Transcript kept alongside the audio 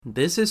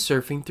This is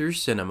Surfing Through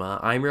Cinema.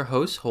 I'm your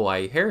host,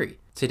 Hawaii Harry.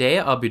 Today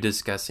I'll be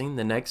discussing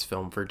the next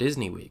film for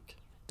Disney Week.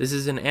 This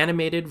is an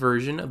animated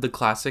version of the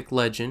classic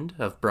legend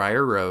of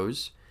Briar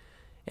Rose,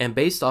 and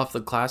based off the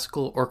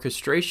classical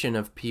orchestration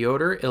of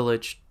Pyotr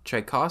Ilyich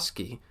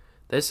Tchaikovsky.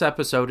 This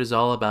episode is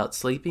all about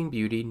Sleeping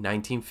Beauty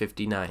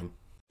 1959.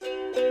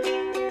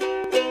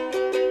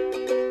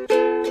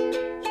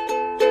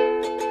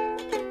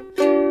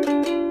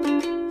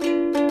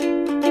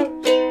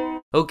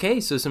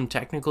 Okay, so some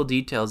technical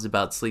details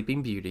about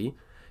Sleeping Beauty.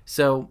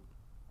 So,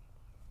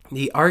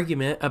 the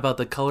argument about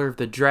the color of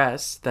the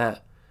dress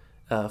that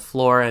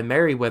Flora and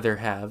Merryweather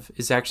have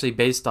is actually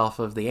based off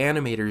of the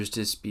animators'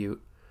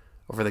 dispute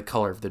over the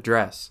color of the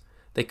dress.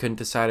 They couldn't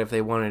decide if they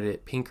wanted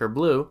it pink or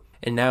blue,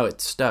 and now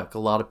it's stuck. A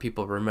lot of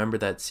people remember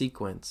that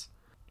sequence.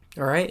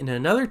 Alright, and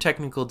another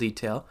technical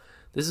detail,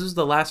 this was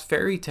the last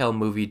fairy tale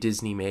movie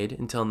Disney made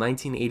until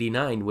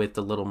 1989 with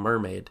The Little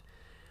Mermaid,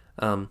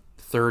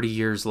 30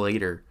 years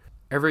later.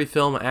 Every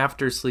film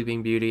after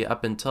Sleeping Beauty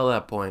up until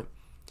that point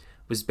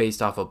was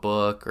based off a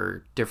book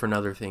or different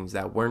other things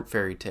that weren't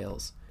fairy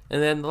tales. And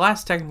then the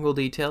last technical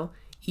detail,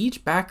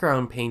 each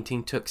background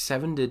painting took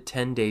 7 to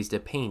 10 days to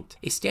paint.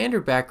 A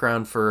standard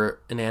background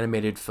for an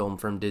animated film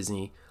from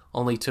Disney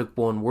only took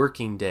 1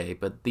 working day,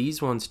 but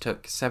these ones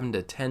took 7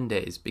 to 10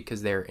 days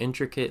because they're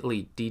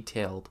intricately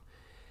detailed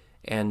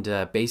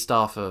and based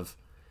off of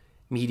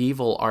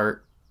medieval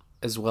art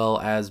as well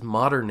as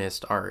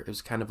modernist art. It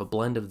was kind of a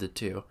blend of the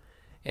two.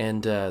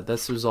 And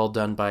this was all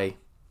done by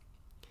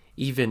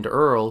Eyvind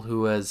Earle,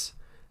 who was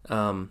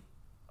a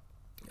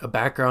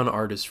background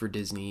artist for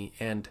Disney,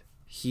 and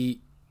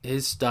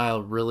his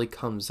style really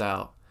comes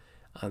out.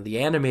 The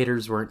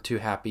animators weren't too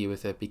happy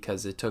with it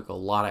because it took a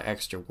lot of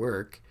extra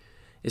work,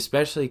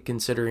 especially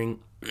considering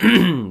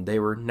they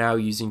were now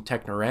using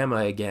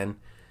Technorama again,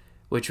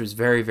 which was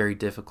very, very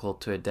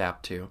difficult to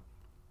adapt to.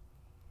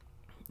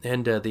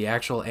 And the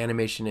actual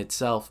animation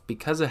itself,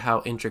 because of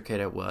how intricate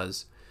it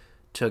was,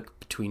 took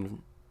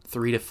between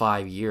 3 to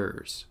 5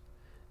 years.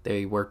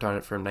 They worked on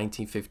it from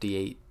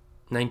 1953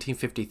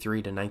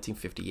 to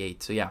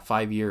 1958. So yeah,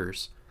 5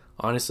 years.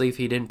 Honestly, if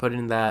he didn't put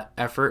in that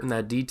effort and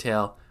that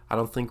detail, I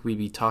don't think we'd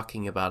be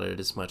talking about it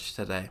as much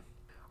today.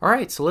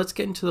 Alright, so let's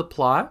get into the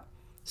plot.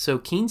 So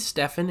King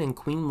Stefan and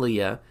Queen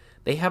Leah,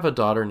 they have a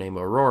daughter named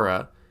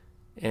Aurora,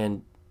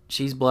 and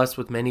she's blessed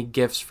with many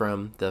gifts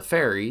from the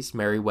fairies,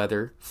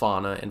 Merryweather,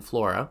 Fauna, and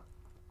Flora.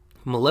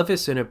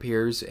 Maleficent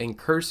appears and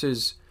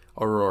curses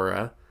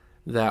Aurora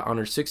that on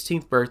her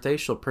 16th birthday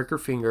she'll prick her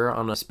finger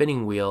on a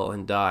spinning wheel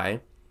and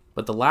die.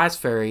 But the last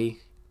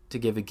fairy to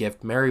give a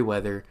gift,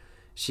 Merryweather,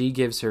 she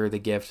gives her the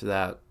gift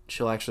that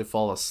she'll actually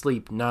fall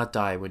asleep, not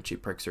die when she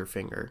pricks her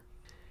finger.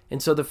 And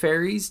so the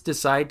fairies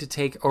decide to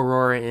take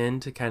Aurora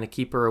in to kind of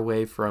keep her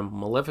away from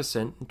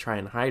Maleficent and try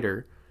and hide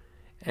her.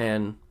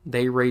 And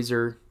they raise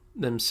her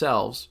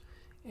themselves.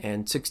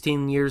 And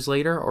 16 years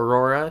later,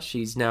 Aurora,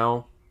 she's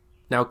now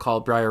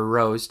called Briar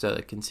Rose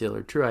to conceal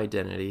her true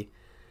identity.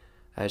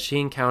 She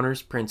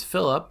encounters Prince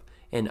Philip,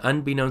 and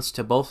unbeknownst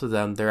to both of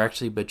them, they're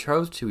actually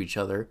betrothed to each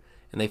other,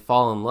 and they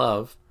fall in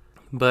love.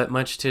 But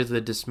much to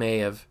the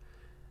dismay of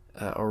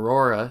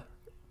Aurora,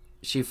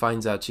 she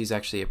finds out she's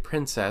actually a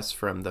princess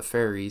from the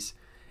fairies,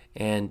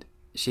 and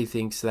she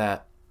thinks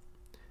that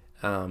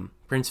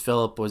Prince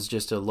Philip was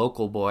just a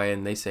local boy,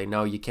 and they say,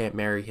 no, you can't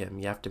marry him,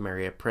 you have to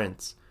marry a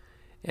prince.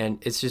 And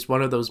it's just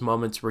one of those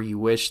moments where you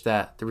wish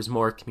that there was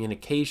more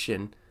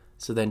communication,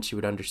 so then she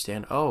would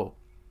understand, oh,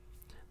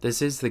 this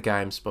is the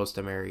guy I'm supposed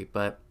to marry.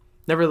 But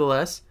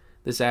nevertheless,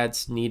 this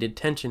adds needed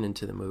tension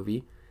into the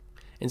movie.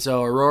 And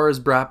so Aurora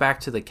is brought back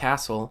to the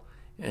castle,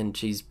 and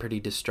she's pretty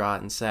distraught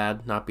and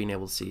sad not being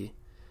able to see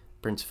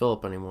Prince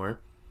Philip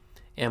anymore.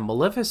 And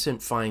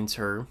Maleficent finds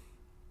her,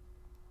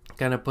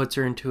 kind of puts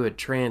her into a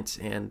trance,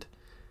 and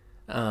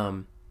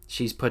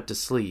she's put to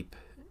sleep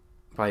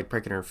by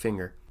pricking her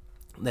finger.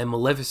 Then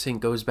Maleficent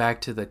goes back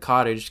to the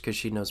cottage because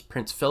she knows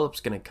Prince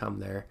Philip's going to come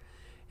there,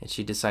 and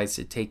she decides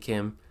to take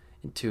him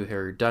into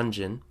her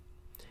dungeon.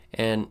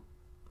 And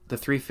the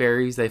 3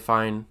 fairies, they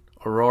find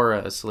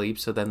Aurora asleep,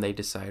 so then they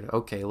decide,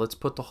 okay, let's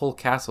put the whole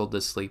castle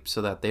to sleep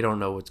so that they don't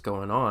know what's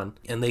going on.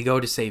 And they go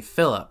to save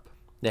Philip.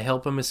 They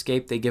help him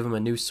escape, they give him a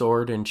new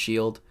sword and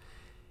shield,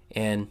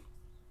 and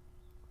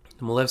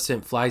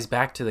Maleficent flies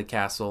back to the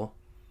castle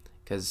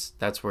because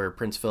that's where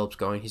Prince Philip's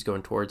going. He's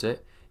going towards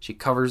it. She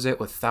covers it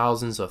with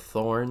thousands of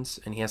thorns,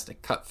 and he has to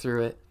cut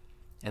through it.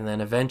 And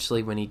then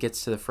eventually, when he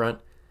gets to the front,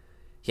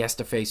 he has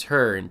to face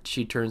her, and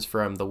she turns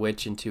from the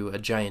witch into a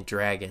giant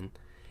dragon.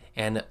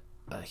 And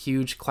a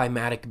huge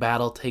climatic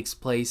battle takes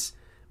place,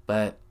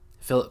 but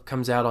Philip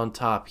comes out on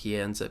top. He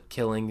ends up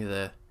killing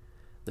the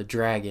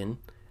dragon.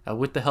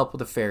 With the help of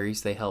the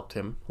fairies, they helped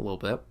him a little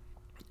bit.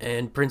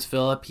 And Prince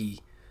Philip, he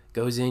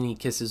goes in, he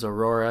kisses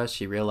Aurora.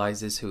 She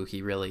realizes who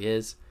he really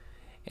is,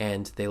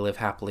 and they live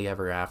happily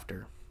ever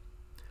after.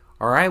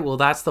 Alright, well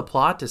that's the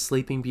plot to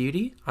Sleeping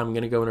Beauty. I'm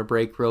going to go on a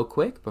break real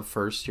quick, but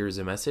first here's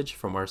a message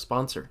from our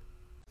sponsor.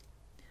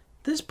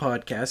 This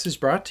podcast is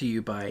brought to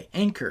you by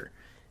Anchor.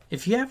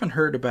 If you haven't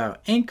heard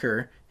about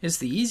Anchor, it's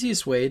the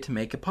easiest way to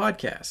make a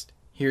podcast.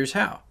 Here's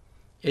how.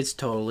 It's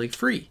totally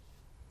free.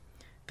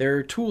 There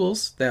are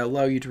tools that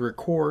allow you to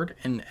record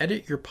and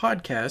edit your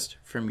podcast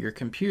from your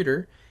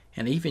computer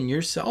and even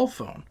your cell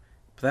phone.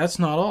 But that's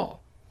not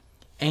all.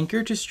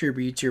 Anchor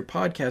distributes your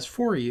podcast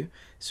for you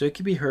so it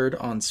can be heard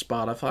on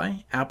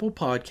Spotify, Apple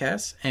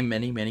Podcasts, and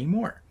many, many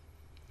more.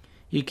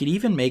 You could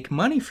even make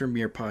money from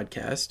your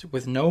podcast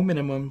with no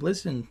minimum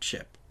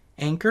listenership.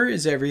 Anchor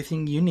is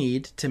everything you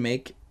need to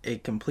make a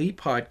complete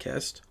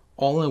podcast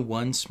all in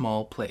one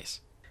small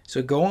place.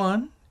 So go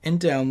on and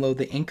download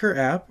the Anchor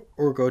app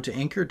or go to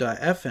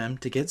anchor.fm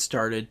to get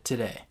started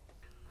today.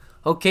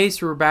 Okay,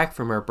 so we're back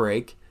from our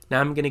break. Now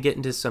I'm going to get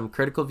into some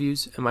critical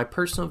views and my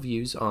personal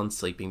views on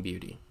Sleeping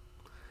Beauty.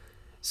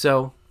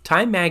 So,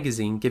 Time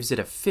Magazine gives it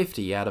a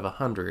 50 out of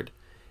 100,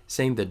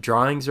 saying the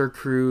drawings are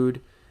crude.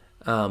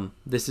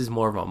 This is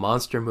more of a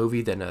monster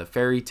movie than a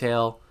fairy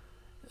tale.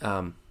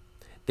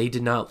 They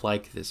did not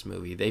like this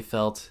movie. They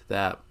felt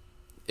that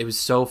it was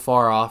so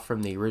far off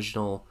from the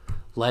original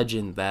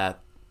legend that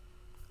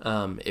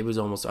it was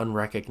almost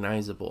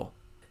unrecognizable.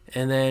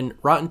 And then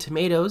Rotten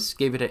Tomatoes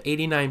gave it an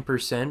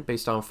 89%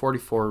 based on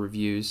 44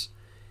 reviews,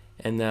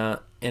 and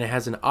it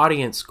has an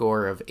audience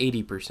score of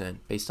 80%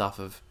 based off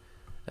of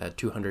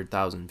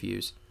 200,000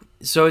 views.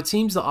 So it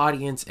seems the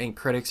audience and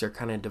critics are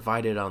kind of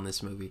divided on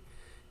this movie.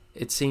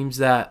 It seems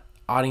that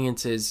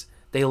audiences,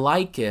 they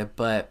like it,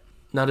 but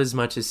not as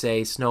much as,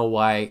 say, Snow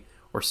White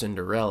or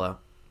Cinderella.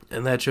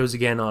 And that shows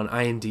again on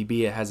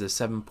IMDb, it has a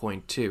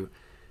 7.2.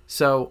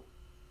 So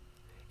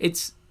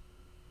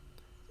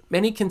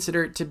many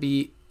consider it to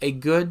be a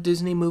good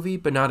Disney movie,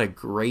 but not a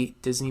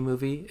great Disney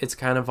movie. It's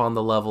kind of on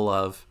the level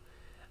of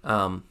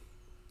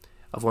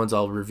ones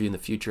I'll review in the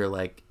future,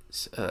 like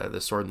The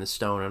Sword and the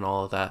Stone and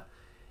all of that.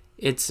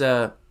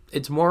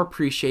 It's more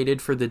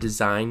appreciated for the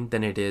design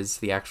than it is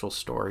the actual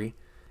story.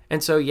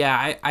 And so,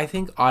 yeah, I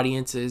think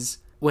audiences,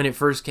 when it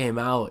first came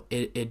out,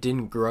 it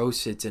didn't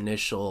gross its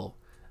initial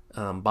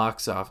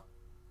box off.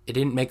 It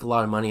didn't make a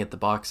lot of money at the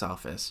box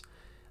office.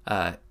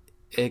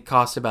 It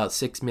cost about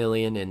 $6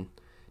 million in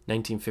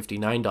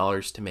 1959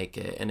 to make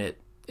it, and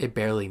it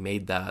barely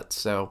made that.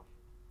 So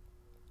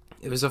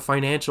it was a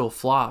financial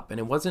flop, and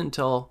it wasn't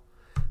until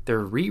the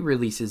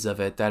re-releases of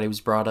it that it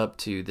was brought up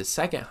to the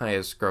second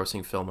highest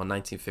grossing film in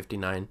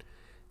 1959,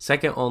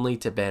 second only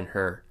to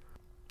Ben-Hur,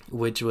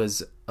 which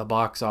was a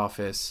box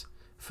office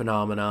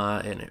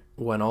phenomena, and it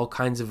won all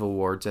kinds of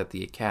awards at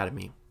the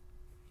Academy.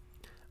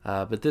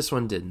 But this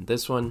one didn't.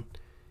 This one,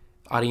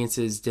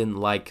 audiences didn't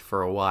like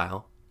for a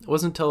while. It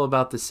wasn't until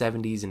about the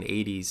 70s and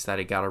 80s that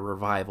it got a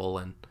revival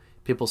and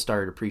people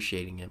started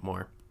appreciating it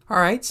more.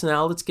 Alright, so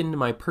now let's get into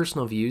my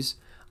personal views.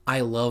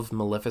 I love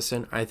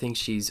Maleficent. I think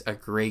she's a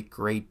great,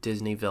 great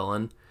Disney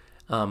villain.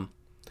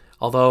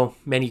 Although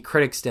many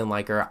critics didn't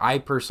like her, I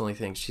personally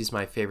think she's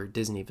my favorite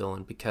Disney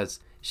villain because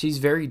she's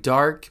very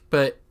dark,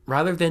 but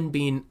rather than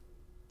being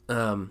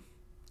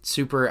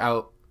super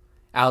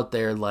out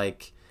there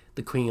like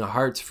the Queen of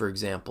Hearts, for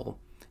example,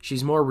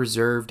 she's more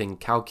reserved and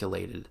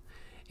calculated,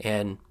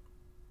 and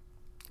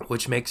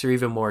which makes her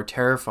even more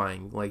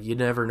terrifying. Like, you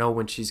never know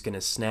when she's going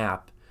to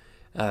snap.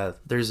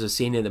 There's a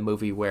scene in the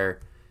movie where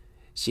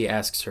she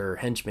asks her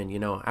henchmen,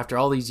 after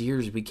all these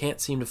years, we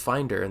can't seem to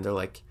find her. And they're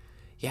like,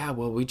 yeah,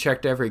 well, we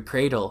checked every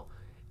cradle.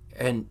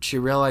 And she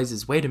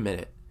realizes, wait a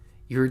minute,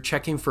 you were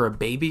checking for a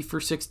baby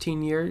for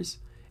 16 years?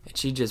 And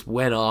she just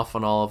went off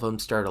on all of them,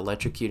 started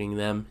electrocuting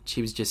them.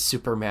 She was just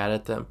super mad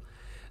at them.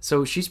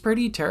 So she's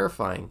pretty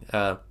terrifying.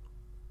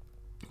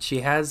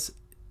 She has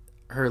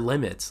her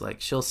limits.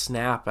 Like, she'll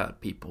snap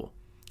at people,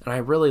 and I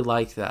really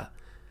like that.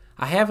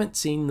 I haven't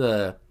seen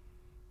the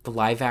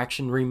live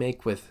action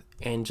remake with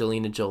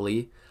Angelina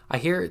Jolie. I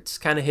hear it's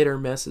kind of hit or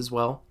miss as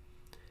well,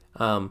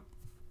 but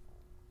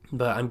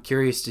I'm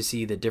curious to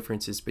see the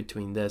differences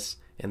between this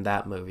and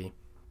that movie.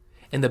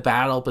 And the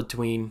battle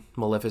between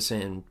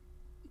Maleficent and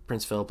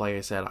Prince Philip, like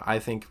I said, I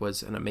think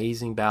was an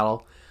amazing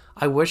battle.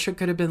 I wish it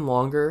could have been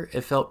longer.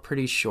 It felt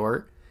pretty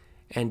short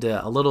and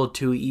a little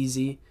too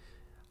easy.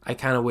 I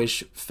kind of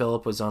wish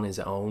Philip was on his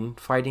own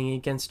fighting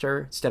against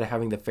her instead of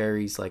having the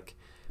fairies like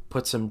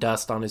put some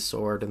dust on his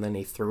sword and then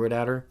they threw it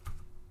at her.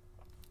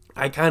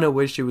 I kind of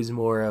wish it was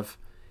more of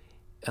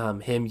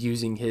him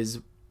using his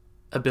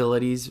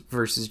abilities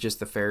versus just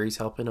the fairies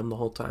helping him the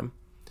whole time.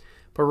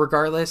 But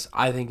regardless,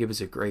 I think it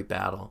was a great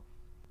battle.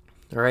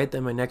 Alright,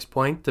 then my next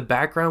point, the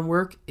background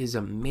work is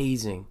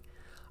amazing.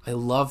 I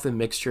love the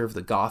mixture of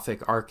the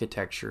Gothic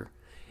architecture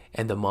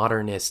and the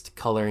modernist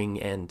coloring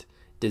and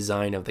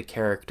design of the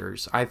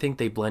characters. I think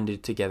they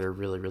blended together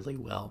really, really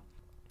well.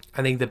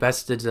 I think the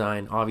best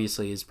design,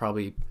 obviously, is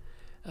probably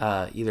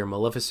either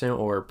Maleficent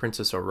or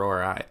Princess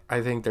Aurora.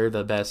 I think they're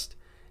the best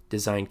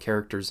designed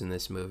characters in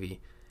this movie.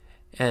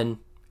 And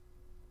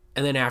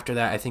then after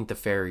that, I think the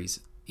fairies.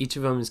 Each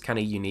of them is kind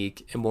of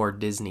unique and more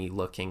Disney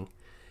looking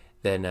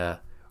than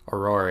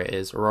Aurora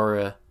is.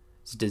 Aurora's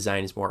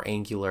design is more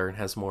angular and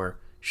has more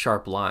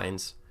sharp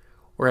lines,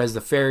 whereas the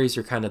fairies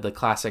are kind of the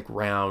classic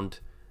round,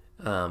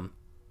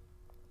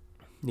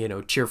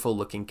 cheerful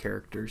looking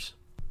characters.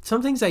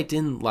 some things I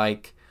didn't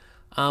like.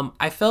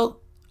 I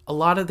felt a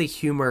lot of the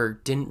humor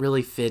didn't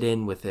really fit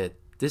in with it.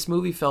 This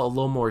movie felt a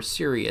little more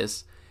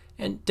serious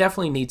and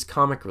definitely needs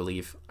comic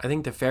relief. I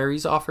think the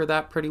fairies offer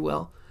that pretty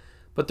well.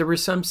 But there were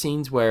some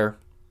scenes where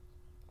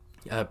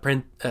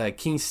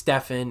King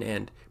Stefan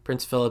and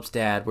Prince Philip's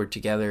dad were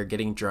together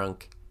getting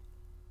drunk,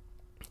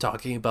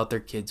 talking about their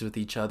kids with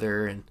each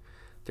other, and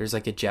there's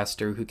like a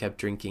jester who kept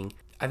drinking.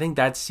 I think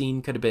that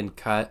scene could have been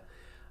cut.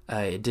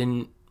 It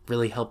didn't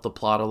really help the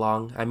plot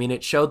along. I mean,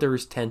 it showed there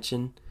was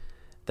tension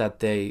that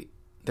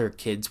their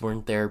kids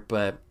weren't there,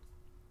 but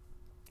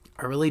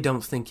I really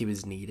don't think it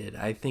was needed.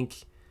 I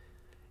think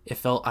it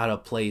felt out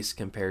of place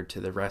compared to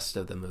the rest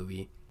of the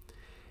movie.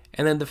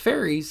 And then the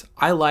fairies,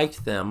 I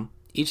liked them.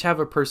 Each have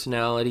a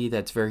personality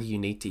that's very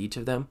unique to each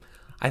of them.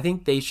 I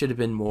think they should have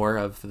been more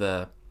of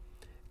the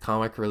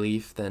comic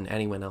relief than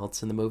anyone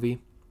else in the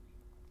movie.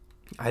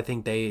 I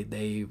think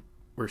they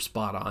were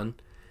spot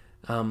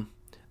on.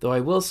 Though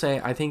I will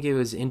say, I think it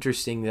was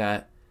interesting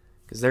that,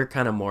 because they're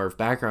kind of more of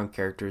background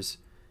characters,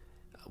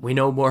 we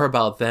know more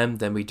about them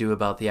than we do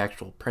about the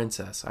actual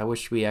princess. I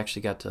wish we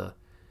actually got to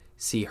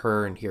see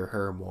her and hear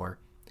her more.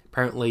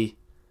 Apparently,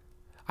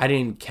 I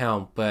didn't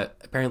count, but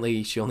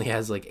apparently she only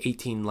has like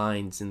 18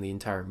 lines in the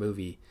entire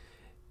movie.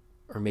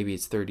 Or maybe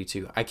it's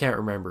 32. I can't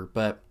remember,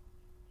 but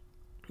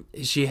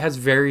she has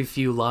very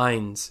few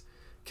lines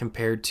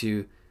compared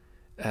to,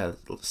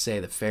 say,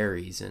 the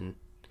fairies, and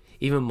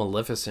even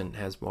Maleficent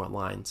has more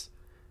lines.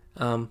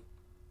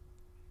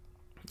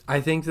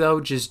 I think,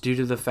 though, just due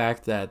to the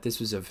fact that this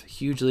was a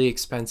hugely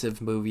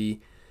expensive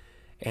movie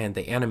and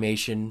the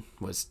animation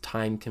was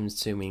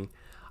time-consuming,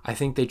 I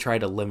think they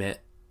tried to limit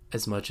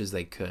as much as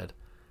they could.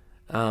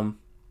 All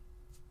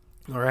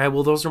right,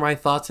 well, those are my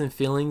thoughts and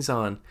feelings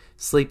on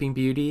Sleeping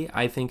Beauty.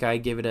 I think I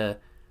give it a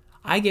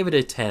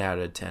 10 out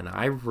of 10.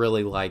 I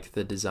really like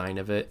the design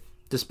of it,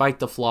 despite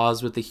the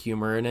flaws with the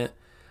humor in it.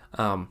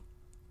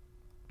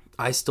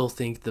 I still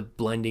think the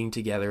blending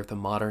together of the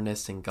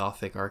modernist and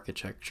gothic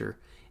architecture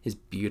is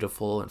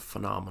beautiful and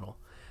phenomenal.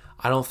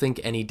 I don't think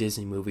any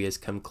Disney movie has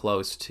come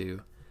close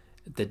to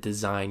the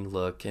design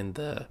look and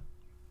the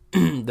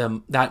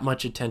that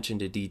much attention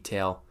to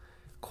detail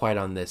quite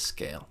on this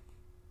scale.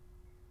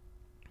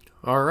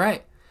 All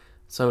right,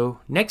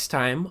 so next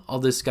time I'll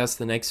discuss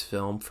the next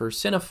film for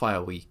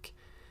Cinephile Week.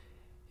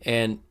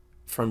 And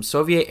from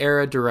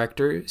Soviet-era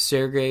director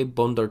Sergei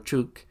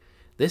Bondarchuk,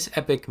 this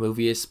epic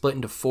movie is split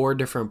into 4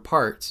 different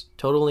parts,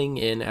 totaling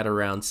in at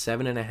around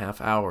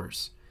 7.5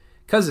 hours.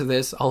 Because of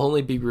this, I'll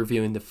only be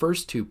reviewing the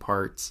first 2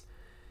 parts,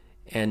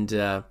 and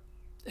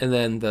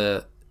then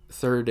the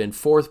third and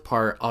fourth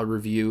part I'll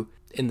review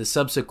in the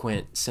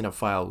subsequent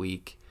Cinephile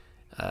Week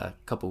a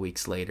couple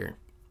weeks later.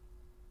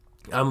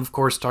 I'm, of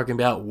course, talking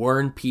about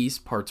War and Peace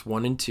Parts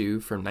 1 and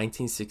 2 from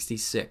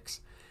 1966.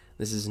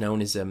 This is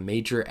known as a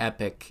major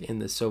epic in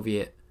the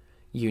Soviet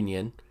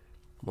Union,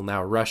 well,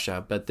 now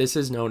Russia, but this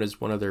is known as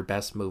one of their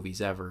best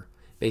movies ever,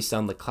 based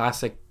on the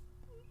classic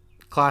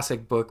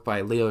book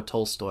by Leo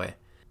Tolstoy.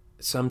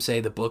 Some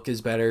say the book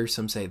is better,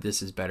 some say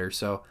this is better,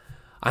 so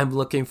I'm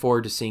looking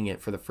forward to seeing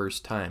it for the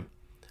first time.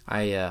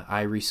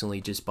 I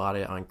recently just bought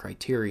it on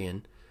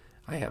Criterion.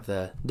 I have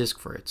the disc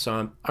for it, so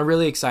I'm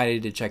really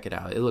excited to check it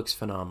out. It looks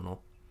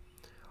phenomenal.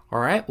 All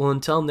right, well,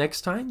 until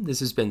next time, this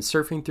has been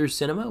Surfing Through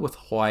Cinema with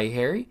Hawaii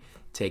Harry.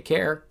 Take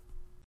care.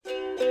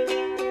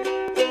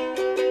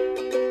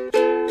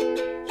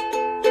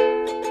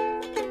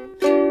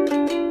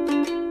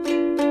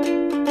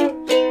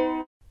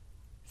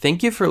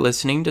 Thank you for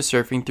listening to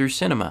Surfing Through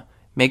Cinema.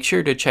 Make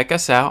sure to check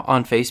us out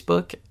on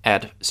Facebook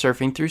at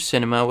Surfing Through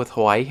Cinema with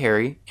Hawaii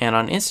Harry and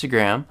on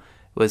Instagram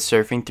with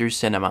Surfing Through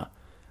Cinema.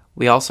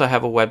 We also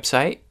have a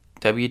website,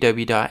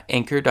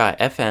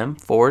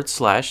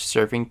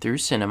 www.anchor.fm/Surfing Through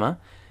Cinema,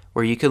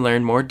 where you can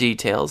learn more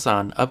details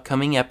on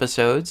upcoming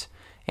episodes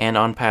and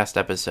on past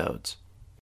episodes.